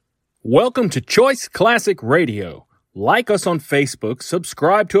Welcome to Choice Classic Radio. Like us on Facebook,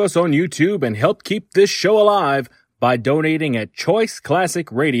 subscribe to us on YouTube, and help keep this show alive by donating at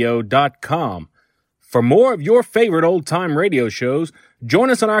choiceclassicradio.com. For more of your favorite old-time radio shows, join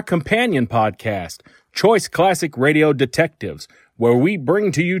us on our companion podcast, Choice Classic Radio Detectives, where we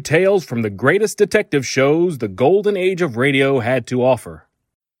bring to you tales from the greatest detective shows the golden age of radio had to offer.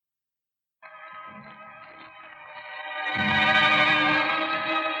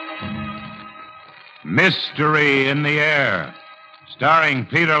 Mystery in the Air, starring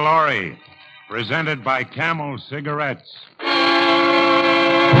Peter Lorre, presented by Camel Cigarettes.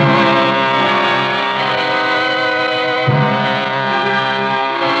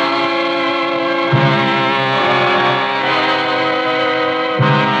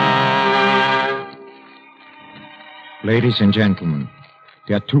 Ladies and gentlemen,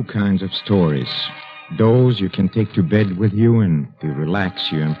 there are two kinds of stories. Those you can take to bed with you and they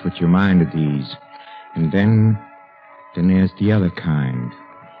relax you and put your mind at ease. And then there's the other kind.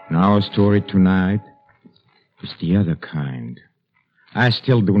 And our story tonight is the other kind. I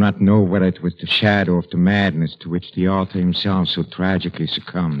still do not know whether it was the shadow of the madness to which the author himself so tragically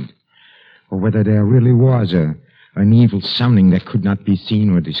succumbed, or whether there really was an evil something that could not be seen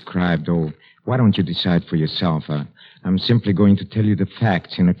or described. Oh, why don't you decide for yourself? I'm simply going to tell you the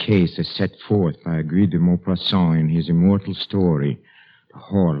facts in a case as set forth by Guy de Maupassant in his immortal story, The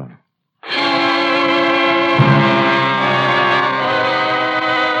Horla.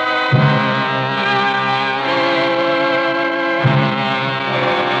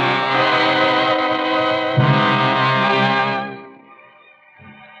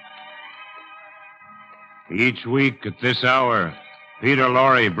 Each week at this hour, Peter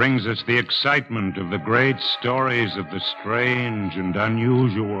Lorre brings us the excitement of the great stories of the strange and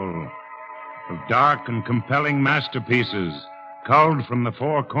unusual, of dark and compelling masterpieces culled from the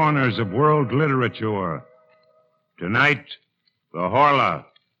four corners of world literature. Tonight, The Horla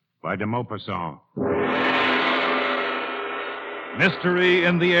by de Maupassant. Mystery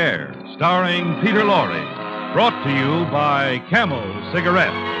in the Air, starring Peter Lorre, brought to you by Camel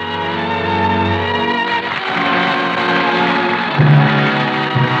Cigarettes.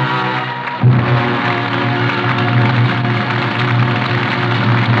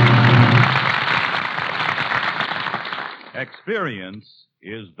 Experience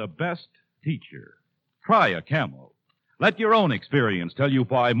is the best teacher. Try a Camel. Let your own experience tell you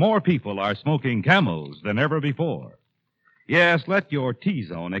why more people are smoking Camels than ever before. Yes, let your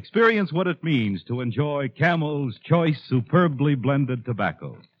T-Zone experience what it means to enjoy Camel's choice, superbly blended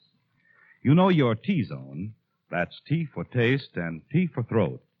tobaccos. You know your T-Zone, that's T for taste and T for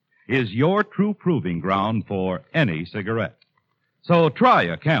throat, is your true proving ground for any cigarette. So try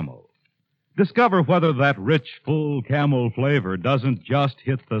a Camel. Discover whether that rich, full Camel flavor doesn't just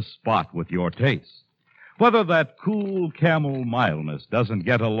hit the spot with your taste. Whether that cool Camel mildness doesn't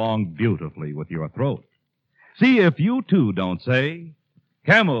get along beautifully with your throat. See if you, too, don't say,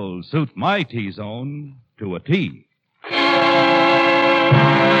 Camels suit my T-Zone to a T.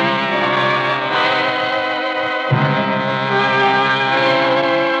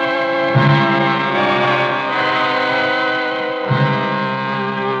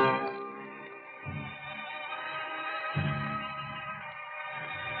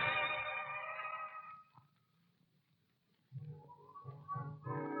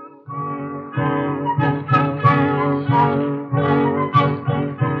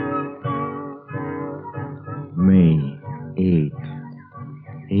 May 8,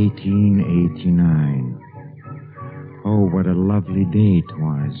 1889. Oh, what a lovely day it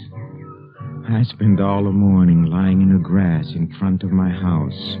was. I spent all the morning lying in the grass in front of my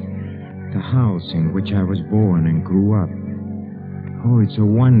house, the house in which I was born and grew up. Oh, it's a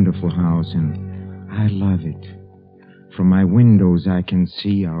wonderful house, and I love it. From my windows I can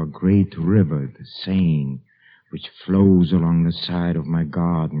see our great river, the Seine, which flows along the side of my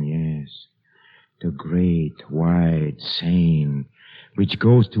garden, yes. The great, wide Seine, which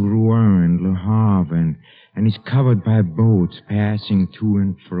goes to Rouen and Le Havre and is covered by boats passing to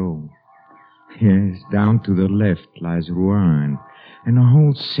and fro. Yes, down to the left lies Rouen, and the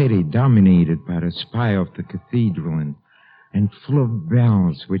whole city dominated by the spire of the cathedral and full of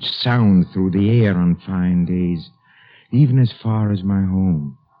bells which sound through the air on fine days, even as far as my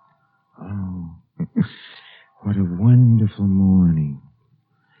home. Oh, what a wonderful morning.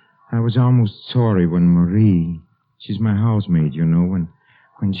 I was almost sorry when Marie, she's my housemaid, you know,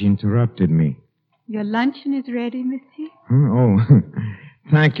 when she interrupted me. Your luncheon is ready, monsieur? Oh,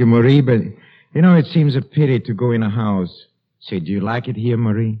 thank you, Marie, but, you know, it seems a pity to go in a house. Say, do you like it here,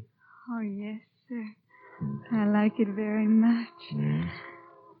 Marie? Oh, yes, sir. I like it very much. Yes.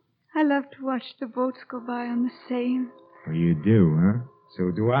 I I love to watch the boats go by on the Seine. Oh, you do, huh?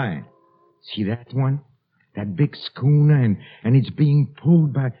 So do I. See that one? That big schooner, and it's being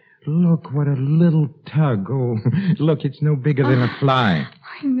pulled by... Look, what a little tug. Oh, look, it's no bigger than a fly.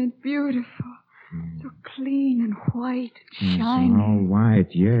 Isn't it beautiful? So clean and white and shiny. It's all white,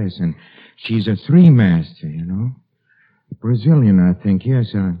 yes, and she's a three-master, you know. Brazilian, I think,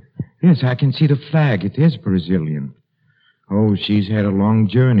 yes. Yes, I can see the flag. It is Brazilian. Oh, she's had a long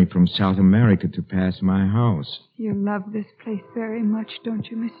journey from South America to pass my house. You love this place very much, don't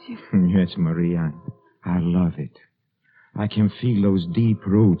you, monsieur? Yes, Marie, I love it. I can feel those deep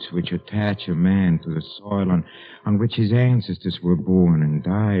roots which attach a man to the soil on which his ancestors were born and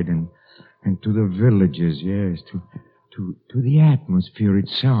died, and to the villages, yes, to the atmosphere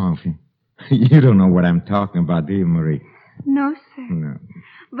itself. You don't know what I'm talking about, do you, Marie? No, sir. No.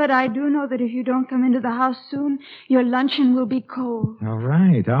 But I do know that if you don't come into the house soon, your luncheon will be cold. All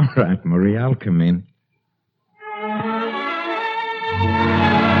right, Marie, I'll come in.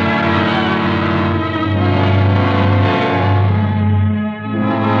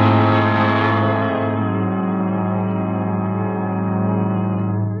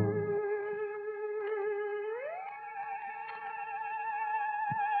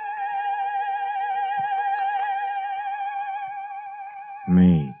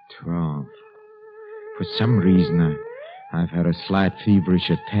 May 12th. For some reason, I've had a slight feverish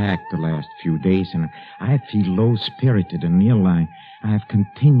attack the last few days, and I feel low-spirited and ill. I have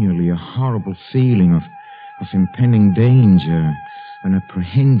continually a horrible feeling of impending danger, an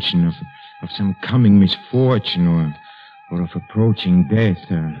apprehension of some coming misfortune or of approaching death.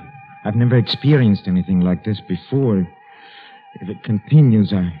 I've never experienced anything like this before. If it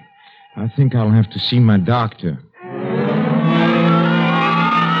continues, I think I'll have to see my doctor.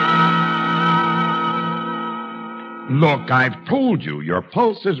 Look, I've told you, your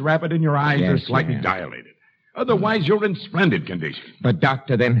pulse is rapid and your eyes are Yes, slightly yes. dilated. Otherwise, you're in splendid condition. But,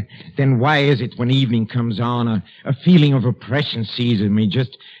 Doctor, then why is it when evening comes on, a feeling of oppression seizes me,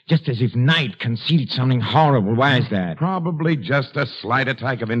 just as if night concealed something horrible? Why is that? Probably just a slight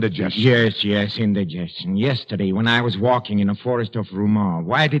attack of indigestion. Yes, indigestion. Yesterday, when I was walking in a forest of Roumar,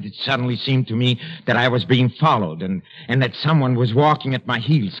 why did it suddenly seem to me that I was being followed and that someone was walking at my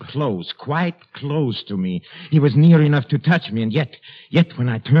heels close, quite close to me? He was near enough to touch me, and yet when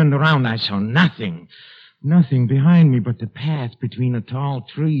I turned around, I saw nothing. Nothing behind me but the path between the tall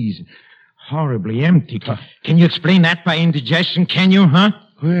trees. Horribly empty. Can you explain that by indigestion? Can you, huh?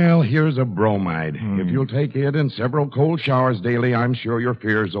 Well, here's a bromide. If you'll take it and several cold showers daily, I'm sure your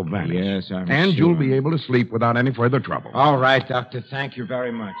fears will vanish. Yes, I'm And sure. you'll be able to sleep without any further trouble. All right, Doctor. Thank you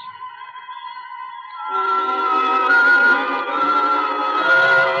very much.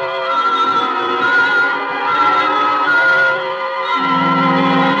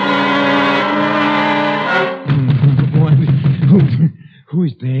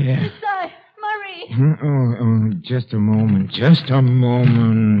 Who's there? It's I, Marie. Oh, just a moment.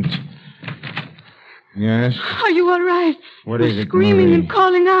 Yes? Are you all right? What You're is it, screaming Marie? and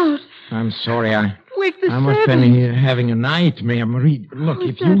calling out. I'm sorry, Wake the I must have servant. been having a nightmare, Marie. Look, Who's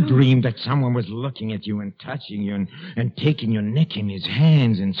if you that? dreamed that someone was looking at you and touching you and taking your neck in his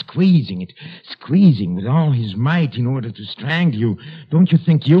hands and squeezing with all his might in order to strangle you, don't you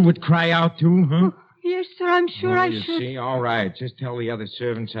think you would cry out too, huh? Yes, sir, I'm sure I You should. see, all right. Just tell the other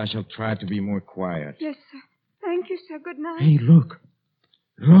servants I shall try to be more quiet. Yes, sir. Thank you, sir. Good night. Hey, look.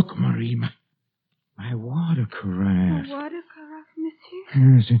 Look, Marie, my water carafe. The water carafe,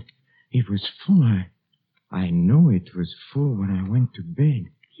 monsieur? Yes, it was full. I know it was full when I went to bed.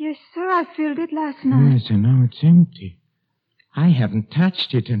 Yes, sir. I filled it last night. Yes, and now it's empty. I haven't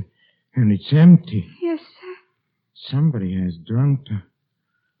touched it, and it's empty. Yes, sir. Somebody has drunk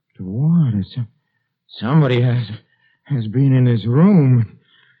the water. Somebody has been in this room.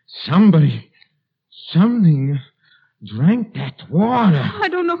 Something drank that water. I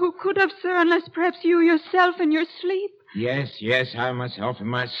don't know who could have, sir, unless perhaps you yourself in your sleep. Yes, I myself in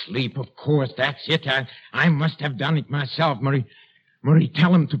my sleep. Of course, that's it. I must have done it myself, Marie. Marie,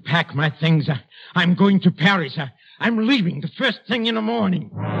 tell him to pack my things. I'm going to Paris. I'm leaving the first thing in the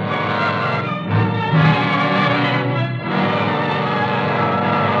morning.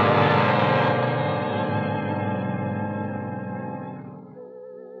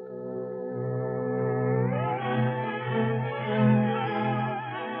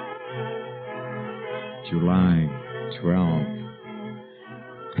 July 12th.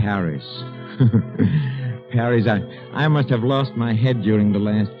 Paris. Paris, I must have lost my head during the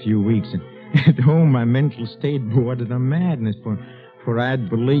last few weeks. At home, my mental state bordered on madness, for I had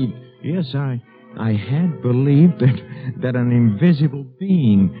believed, yes, I had believed that an invisible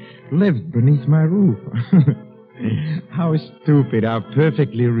being, lived beneath my roof. How stupid, how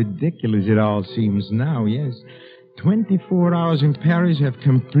perfectly ridiculous it all seems now, yes. 24 hours in Paris have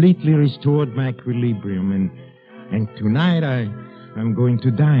completely restored my equilibrium, and tonight I'm going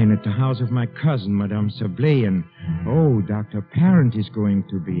to dine at the house of my cousin, Madame Sablé, and, Dr. Parent is going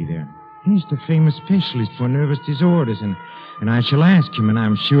to be there. He's the famous specialist for nervous disorders, and I shall ask him, and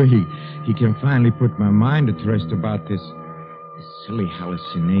I'm sure he can finally put my mind at rest about this silly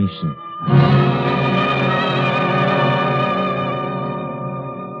hallucination.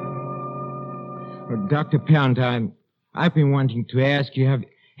 Dr. Parent, I've been wanting to ask you,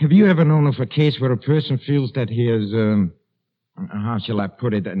 have you ever known of a case where a person feels that he is, how shall I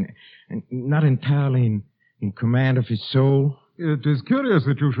put it, and not entirely in command of his soul? It is curious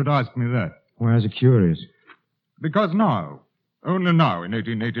that you should ask me that. Why is it curious? Because now, only now in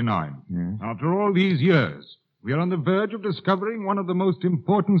 1889, after all these years, we are on the verge of discovering one of the most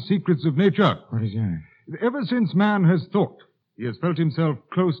important secrets of nature. What is that? Ever since man has thought, he has felt himself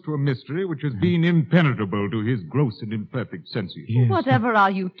close to a mystery which has been impenetrable to his gross and imperfect senses. Yes. Whatever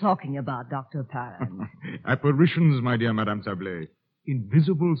are you talking about, Dr. Parent? Apparitions, my dear Madame Sablé.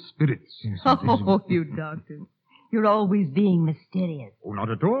 Invisible spirits. Yes, Oh, you doctor. You're always being mysterious. Oh,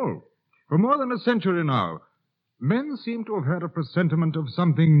 not at all. For more than a century now, men seem to have had a presentiment of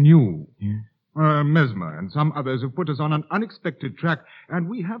something new. Yes. Mesmer and some others have put us on an unexpected track, and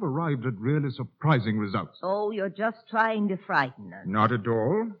we have arrived at really surprising results. Oh, you're just trying to frighten us. Not at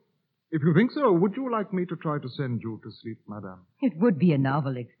all. If you think so, would you like me to try to send you to sleep, madame? It would be a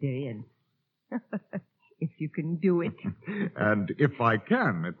novel experience. If you can do it. And if I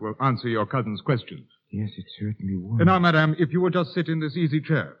can, it will answer your cousin's questions. Yes, it certainly would. And now, madame, if you would just sit in this easy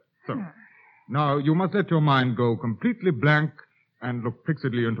chair. So, now you must let your mind go completely blank and look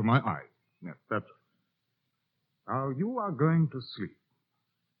fixedly into my eyes. Yes, that's right. Now, you are going to sleep.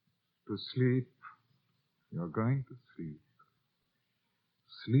 To sleep. You're going to sleep.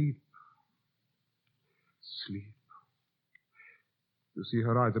 Sleep. Sleep. You see,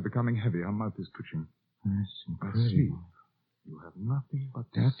 her eyes are becoming heavy. Her mouth is twitching. That's incredible. Sleep. You have nothing but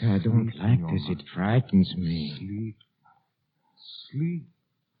this. Doctor, I don't sleep in like your this. mind. It frightens me. Sleep. Sleep.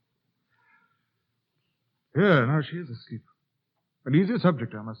 Here, now she is asleep. An easy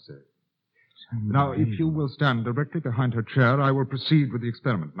subject, I must say. Now, if you will stand directly behind her chair, I will proceed with the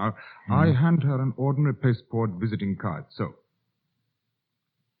experiment. Now, I hand her an ordinary pasteboard visiting card. So.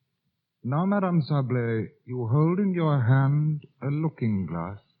 Now, Madame Sablé, you hold in your hand a looking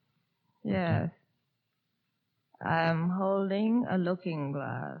glass. Yes. I'm holding a looking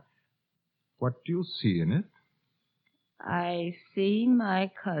glass. What do you see in it? I see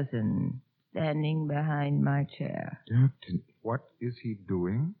my cousin standing behind my chair. Doctor, What is he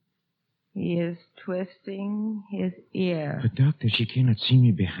doing? He is twisting his ear. but Doctor, she cannot see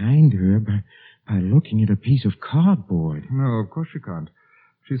me behind her by looking at a piece of cardboard. No, of course she can't.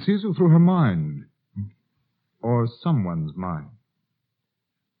 She sees you through her mind. Or someone's mind.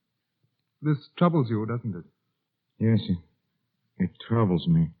 This troubles you, doesn't it? Yes, it troubles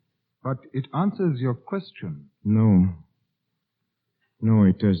me. But it answers your question. No. No,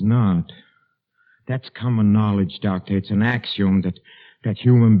 it does not. That's common knowledge, Doctor. It's an axiom that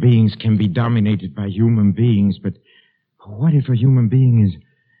human beings can be dominated by human beings, but what if a human being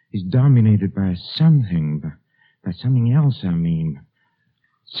is dominated by something, by something else, I mean?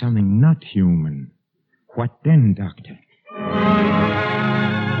 Something not human. What then, Doctor?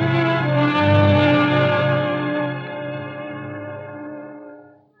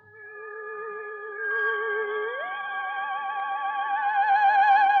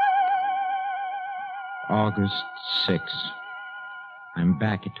 August 6th. I'm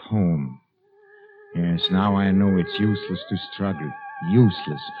back at home. Yes, now I know it's useless to struggle.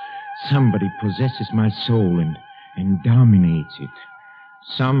 Useless. Somebody possesses my soul and dominates it.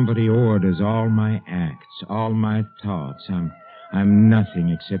 Somebody orders all my acts, all my thoughts. I'm nothing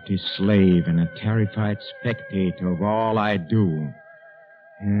except his slave and a terrified spectator of all I do.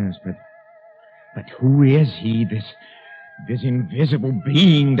 Yes, but who is he, this invisible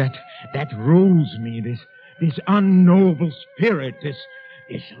being that rules me, this unknowable spirit, this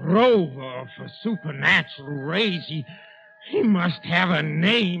rover of a supernatural race? He must have a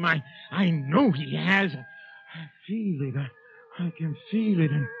name. I know he has. I feel it. I can feel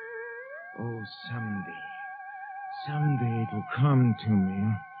it. And someday it will come to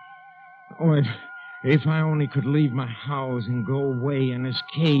me. Oh, if I only could leave my house and go away and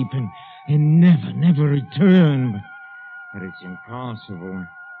escape and never return. But it's impossible.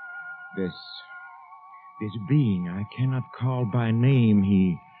 This being I cannot call by name,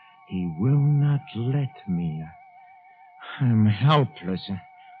 he will not let me. I'm helpless.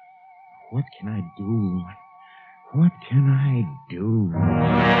 What can I do? What can I do?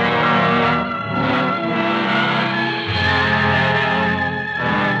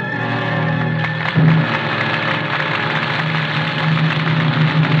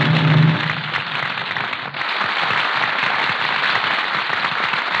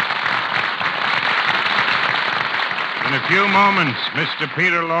 In a few moments, Mr.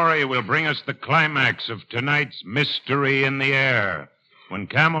 Peter Lorre will bring us the climax of tonight's Mystery in the Air, when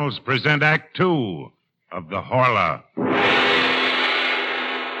Camels present Act Two of the Horla.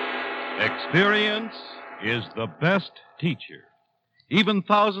 Experience is the best teacher. Even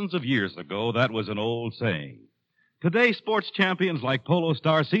thousands of years ago, that was an old saying. Today, sports champions like polo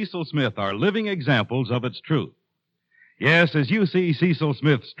star Cecil Smith are living examples of its truth. Yes, as you see Cecil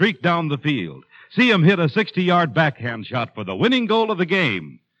Smith streak down the field, see him hit a 60-yard backhand shot for the winning goal of the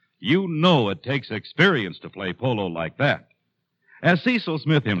game, you know it takes experience to play polo like that. As Cecil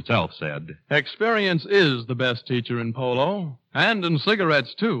Smith himself said, experience is the best teacher in polo, and in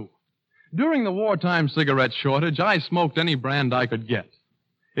cigarettes, too. During the wartime cigarette shortage, I smoked any brand I could get.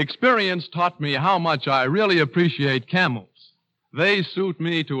 Experience taught me how much I really appreciate Camels. They suit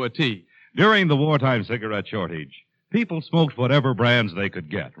me to a T. During the wartime cigarette shortage, people smoked whatever brands they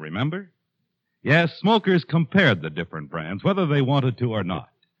could get, remember? Yes, smokers compared the different brands, whether they wanted to or not.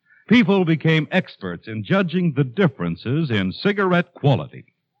 People became experts in judging the differences in cigarette quality.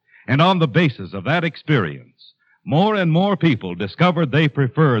 And on the basis of that experience, more and more people discovered they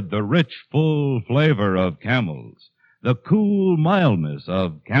preferred the rich, full flavor of Camels, the cool mildness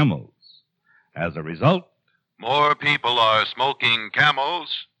of Camels. As a result, more people are smoking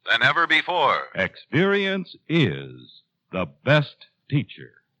Camels than ever before. Experience is the best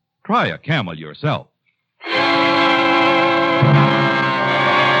teacher. Try a Camel yourself.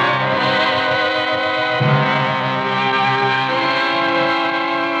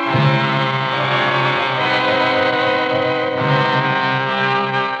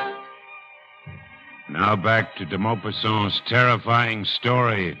 Now back to de Maupassant's terrifying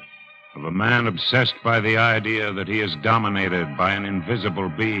story of a man obsessed by the idea that he is dominated by an invisible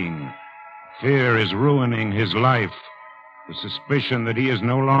being. Fear is ruining his life. The suspicion that he is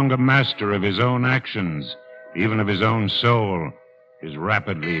no longer master of his own actions, even of his own soul, is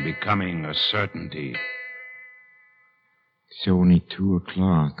rapidly becoming a certainty. It's only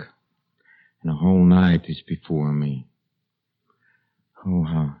 2:00, and a whole night is before me. Oh,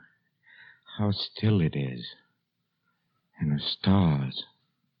 how still it is. And the stars,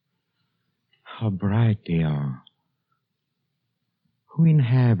 how bright they are. Who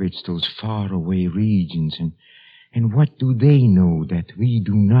inhabits those faraway regions, and what do they know that we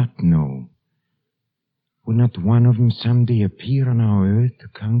do not know? Will not one of them someday appear on our earth to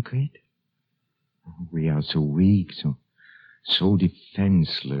conquer it? We are so weak, so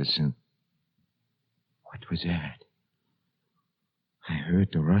defenseless. What was that? I heard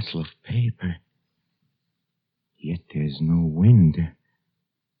the rustle of paper. Yet there's no wind.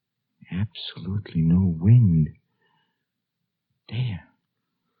 Absolutely no wind. There.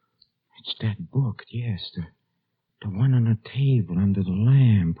 It's that book, yes, the one on the table under the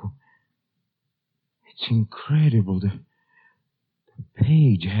lamp. It's incredible. The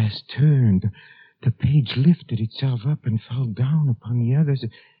page has turned. The page lifted itself up and fell down upon the others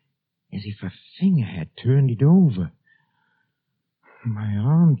as if a finger had turned it over. My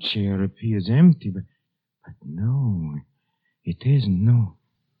armchair appears empty, but no, it isn't. No,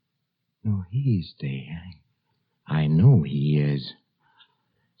 he's there. I know he is.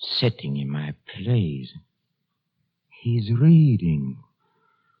 Sitting in my place. He's reading.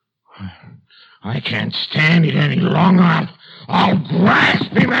 I can't stand it any longer. I'll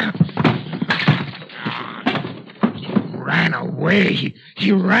grasp him and... He ran away.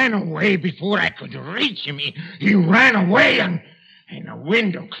 He ran away before I could reach him. He ran away and the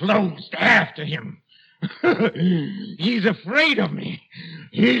window closed after him. He's afraid of me.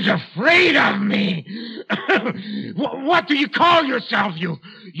 He's afraid of me. What do you call yourself, you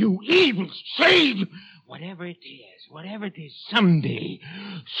evil shade? Whatever it is, someday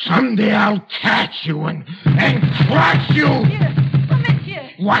I'll catch you and crush you. Monsieur.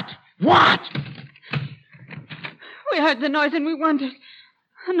 What? We heard the noise and we wondered.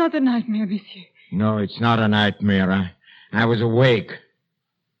 Another nightmare, monsieur. No, it's not a nightmare. I was awake.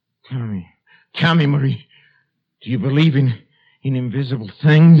 Tell me, Marie. Do you believe in invisible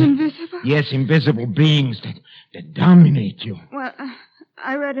things? Invisible? Yes, invisible beings that dominate you. Well,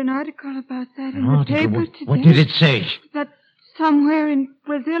 I read an article about that in the paper today. What did it say? That somewhere in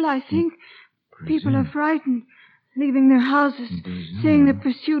Brazil, I think, people are frightened, leaving their houses, saying they're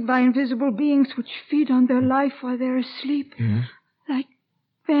pursued by invisible beings which feed on their life while they're asleep. Yeah?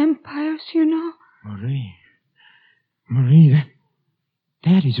 vampires, you know. Marie,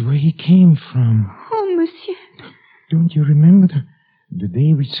 that is where he came from. Oh, monsieur. Don't you remember the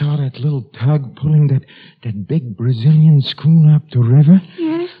day we saw that little tug pulling that big Brazilian schooner up the river?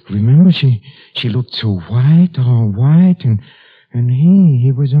 Yes. Remember, she looked so white, all white, and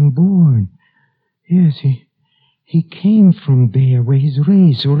he was on board. Yes, he came from there where his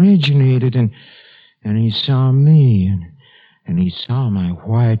race originated, and he saw me, and he saw my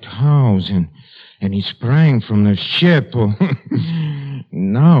white house, and he sprang from the ship. Oh,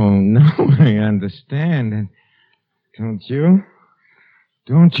 now I understand. And don't you?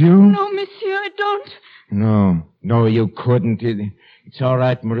 Don't you? No, monsieur, I don't. No, you couldn't. It's all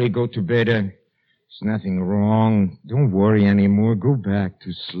right, Marie. Go to bed. There's nothing wrong. Don't worry anymore. Go back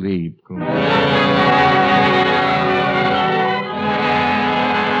to sleep. Go.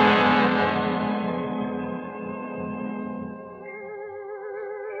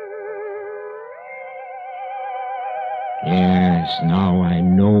 Yes, now I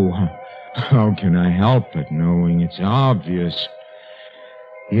know. How can I help it, knowing it's obvious?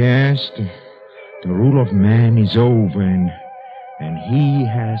 Yes, the rule of man is over, and he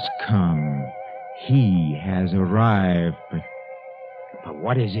has come. He has arrived. But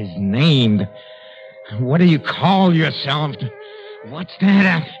what is his name? What do you call yourself? What's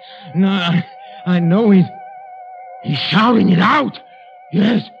that? I know he's shouting it out.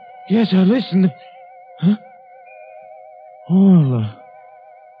 Yes, I listened. Huh? Horla.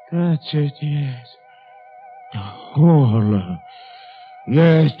 That's it, yes. The Horla.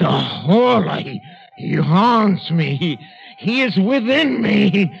 Yes, the Horla. He haunts me. He is within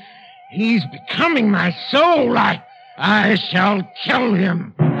me. He's becoming my soul. I shall kill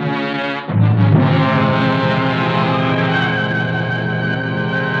him.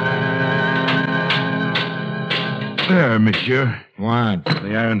 There, monsieur. What?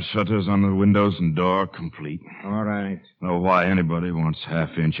 The iron shutters on the windows and door complete. All right. Know why anybody wants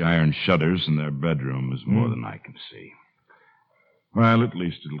half-inch iron shutters in their bedroom is more than I can see. Well, at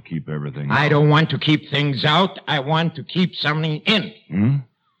least it'll keep everything I out. don't want to keep things out. I want to keep something in. Hmm?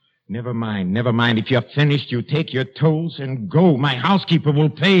 Never mind. If you're finished, you take your tools and go. My housekeeper will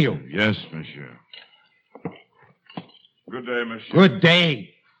pay you. Yes, monsieur. Good day, monsieur. Good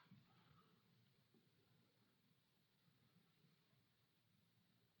day.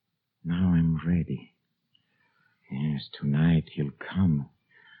 Now I'm ready. Yes, tonight he'll come.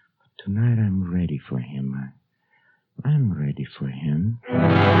 But tonight I'm ready for him. I'm ready for him.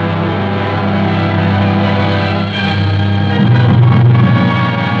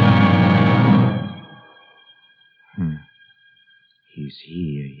 He's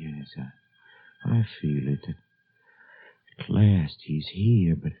here, yes. I feel it. At last he's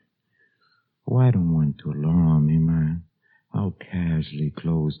here, but I don't want to alarm him. I'll casually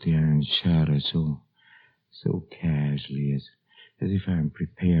close the iron shutter, so casually, as if I'm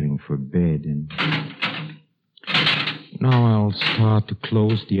preparing for bed. And now I'll start to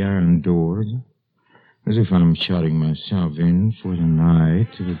close the iron doors, as if I'm shutting myself in for the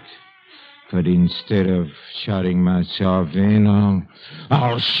night. But instead of shutting myself in,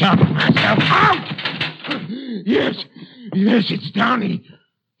 I'll shut myself out. Yes, it's down.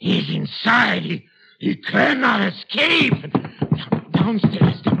 He's inside. He cannot escape.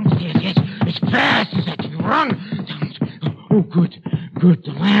 Downstairs, yes, as fast as I can run. Oh, good.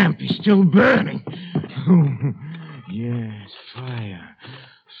 The lamp is still burning. Oh, yes,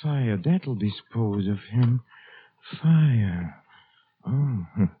 fire. That'll dispose of him. Fire. Oh,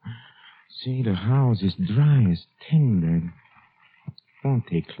 see, the house is dry as tinder. Won't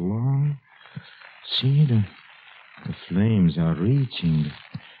take long. See, the flames are reaching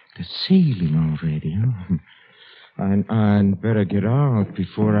the ceiling already. Huh? I'd better get out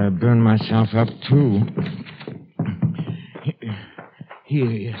before I burn myself up, too.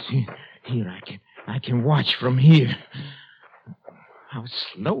 Here, I can watch from here. How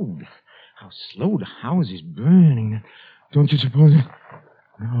slow the house is burning. Don't you suppose it?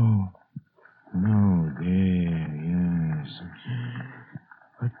 No, there, yes.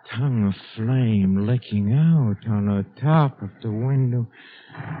 A tongue of flame licking out on the top of the window.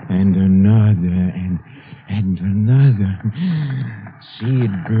 And another, and another. See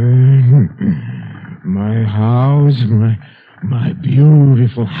it burn. My house, my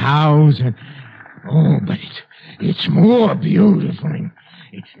beautiful house. And, but it's more beautiful. And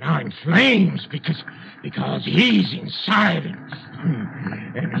it's now in flames because he's inside.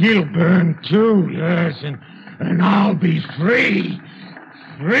 And he'll burn too, yes. And I'll be free.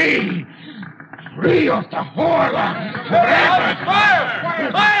 Free of the Horla. Fire!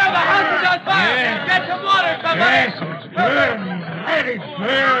 The house is on fire! Yes. Get some water, somebody! Yes, it's burning. let it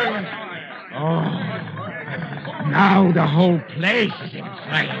burn. Oh. Now the whole place is in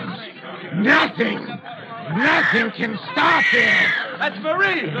flames. Nothing can stop it. That's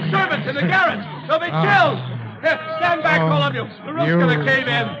Marie, the servants in the garret. They'll be killed. Here, stand back, all of you. The roof's going to cave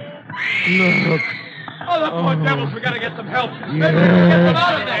in. Look. Oh, the poor devils, we got to get some help. Maybe we can get them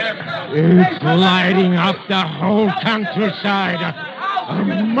out of there. It's lighting up the whole countryside.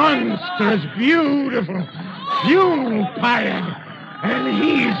 A monstrous, beautiful funeral pyre. And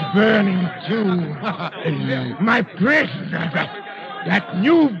he's burning, too. My prisoner, that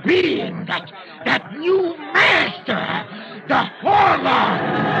new being, that new master, the Horla.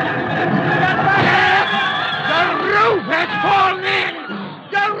 The roof has fallen in.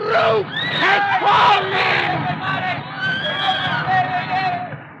 The roof has fallen in.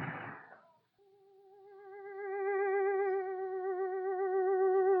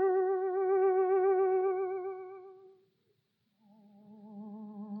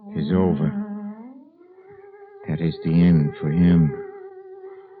 Is over. That is the end for him.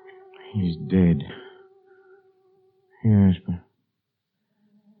 He's dead. Yes, but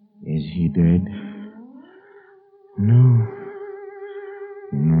is he dead? No.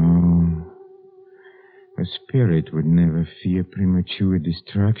 A spirit would never fear premature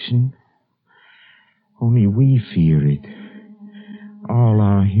destruction. Only we fear it. All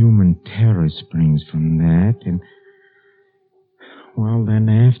our human terror springs from that, and well, then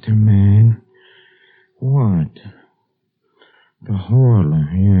after man, what? The Horla,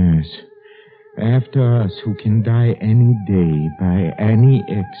 yes. After us, who can die any day by any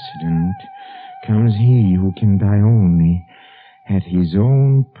accident, comes he who can die only at his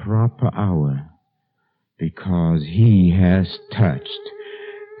own proper hour, because he has touched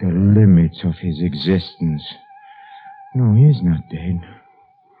the limits of his existence. No, he is not dead.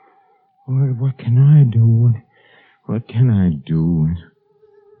 What can I do? What can I do?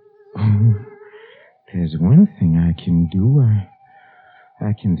 Oh, there's one thing I can do.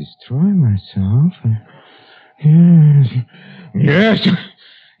 I can destroy myself.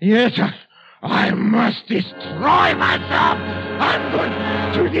 Yes, I must destroy myself. I'm going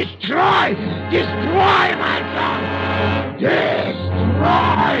to destroy myself.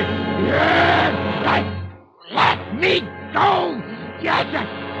 Destroy. Yes. Let me go. Yes,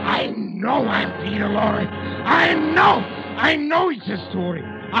 I know I'm Peter Lorre. I know it's a story.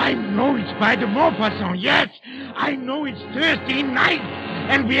 I know it's by the Maupassant. Yes, I know it's Thursday night,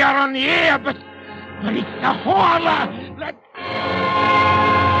 and we are on the air, but it's the Horla.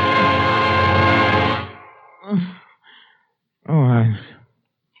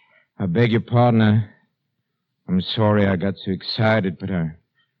 I beg your pardon. I'm sorry I got so excited, but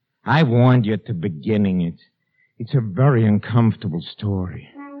I warned you at the beginning. It's a very uncomfortable story.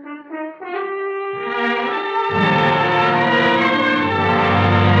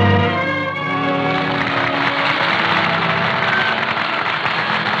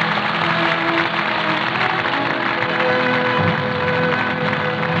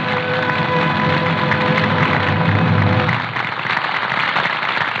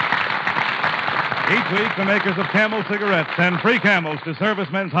 Each week, the makers of Camel cigarettes send free Camels to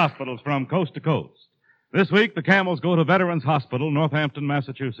servicemen's hospitals from coast to coast. This week, the Camels go to Veterans Hospital, Northampton,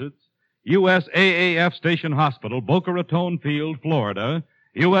 Massachusetts, USAAF Station Hospital, Boca Raton Field, Florida,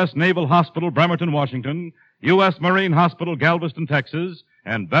 U.S. Naval Hospital, Bremerton, Washington, U.S. Marine Hospital, Galveston, Texas,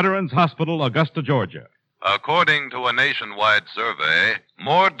 and Veterans Hospital, Augusta, Georgia. According to a nationwide survey,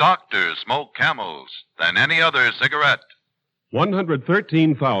 more doctors smoke Camels than any other cigarette.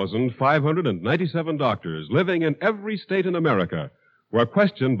 113,597 doctors living in every state in America were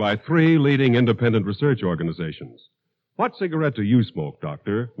questioned by 3 leading independent research organizations. What cigarette do you smoke,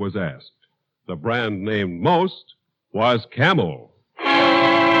 doctor? Was asked. The brand named most was Camel.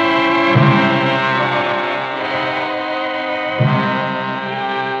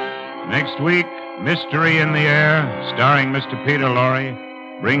 Next week, Mystery in the Air, starring Mr. Peter Lorre,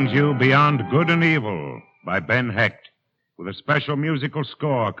 brings you Beyond Good and Evil by Ben Hecht, with a special musical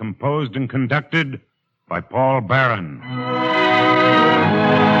score composed and conducted by Paul Barron.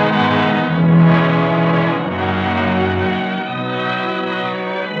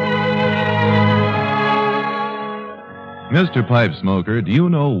 Mr. Pipe Smoker, do you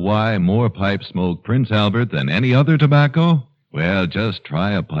know why more pipes smoke Prince Albert than any other tobacco? Well, just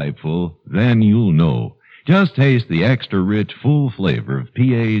try a pipeful, then you'll know. Just taste the extra rich, full flavor of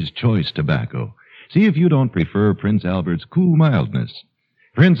PA's choice tobacco. See if you don't prefer Prince Albert's cool mildness.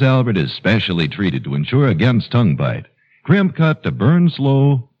 Prince Albert is specially treated to ensure against tongue bite. Crimp cut to burn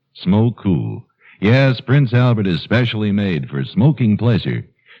slow, smoke cool. Yes, Prince Albert is specially made for smoking pleasure.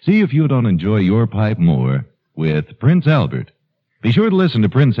 See if you don't enjoy your pipe more with Prince Albert. Be sure to listen to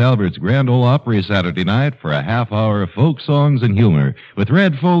Prince Albert's Grand Ole Opry Saturday night for a half hour of folk songs and humor with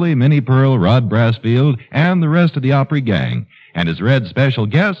Red Foley, Minnie Pearl, Rod Brassfield, and the rest of the Opry gang. And as Red's special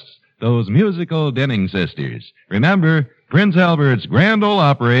guests, those musical Denning sisters. Remember, Prince Albert's Grand Ole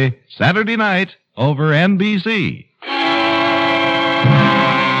Opry, Saturday night over NBC.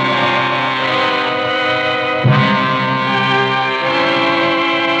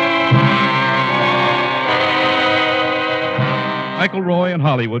 Michael Roy and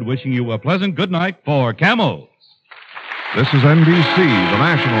Hollywood wishing you a pleasant good night for Camels. This is NBC, the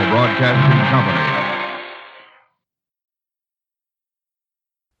National Broadcasting Company.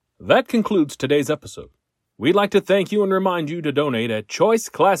 That concludes today's episode. We'd like to thank you and remind you to donate at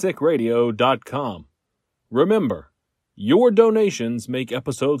choiceclassicradio.com. Remember, your donations make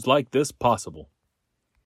episodes like this possible.